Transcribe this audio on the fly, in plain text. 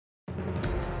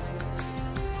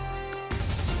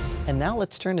And now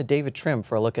let's turn to David Trim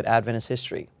for a look at Adventist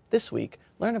history. This week,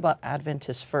 learn about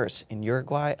Adventist firsts in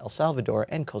Uruguay, El Salvador,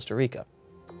 and Costa Rica.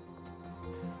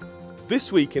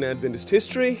 This week in Adventist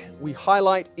history, we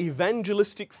highlight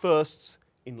evangelistic firsts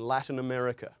in Latin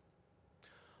America.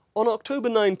 On October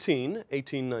 19,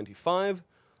 1895,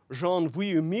 Jean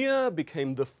Vuillemire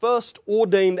became the first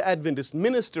ordained Adventist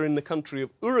minister in the country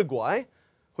of Uruguay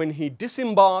when he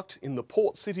disembarked in the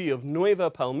port city of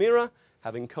Nueva Palmira,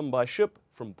 having come by ship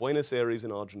from Buenos Aires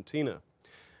in Argentina.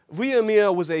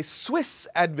 Vuillemire was a Swiss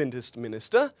Adventist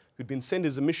minister who'd been sent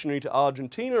as a missionary to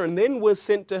Argentina and then was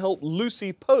sent to help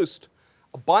Lucy Post,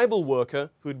 a Bible worker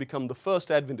who had become the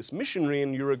first Adventist missionary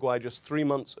in Uruguay just 3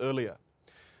 months earlier.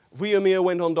 Vuillemire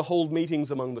went on to hold meetings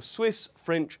among the Swiss,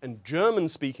 French, and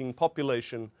German-speaking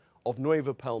population of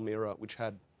Nueva Palmira, which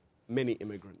had many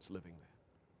immigrants living there.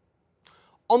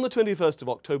 On the 21st of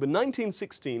October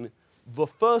 1916, the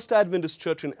first Adventist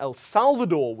church in El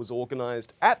Salvador was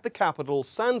organized at the capital,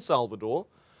 San Salvador,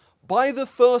 by the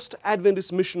first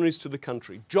Adventist missionaries to the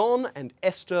country, John and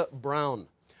Esther Brown.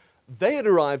 They had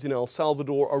arrived in El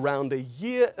Salvador around a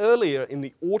year earlier in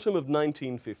the autumn of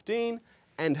 1915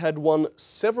 and had won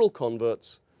several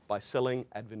converts by selling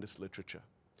Adventist literature.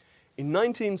 In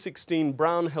 1916,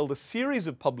 Brown held a series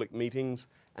of public meetings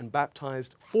and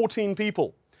baptized 14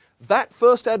 people. That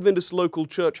first Adventist local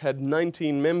church had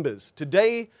 19 members.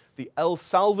 Today, the El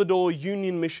Salvador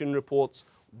Union Mission reports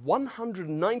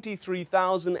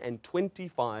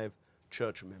 193,025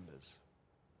 church members.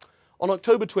 On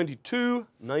October 22,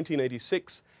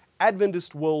 1986,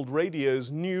 Adventist World Radio's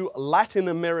new Latin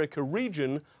America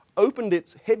region opened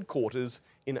its headquarters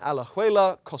in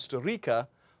Alajuela, Costa Rica,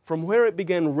 from where it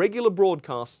began regular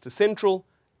broadcasts to Central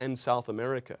and South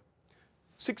America.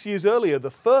 6 years earlier, the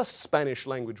first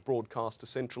Spanish-language broadcast to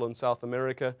Central and South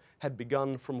America had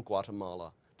begun from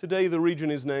Guatemala. Today, the region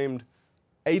is named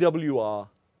AWR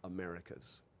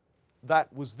Americas.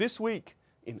 That was this week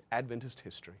in Adventist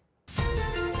history.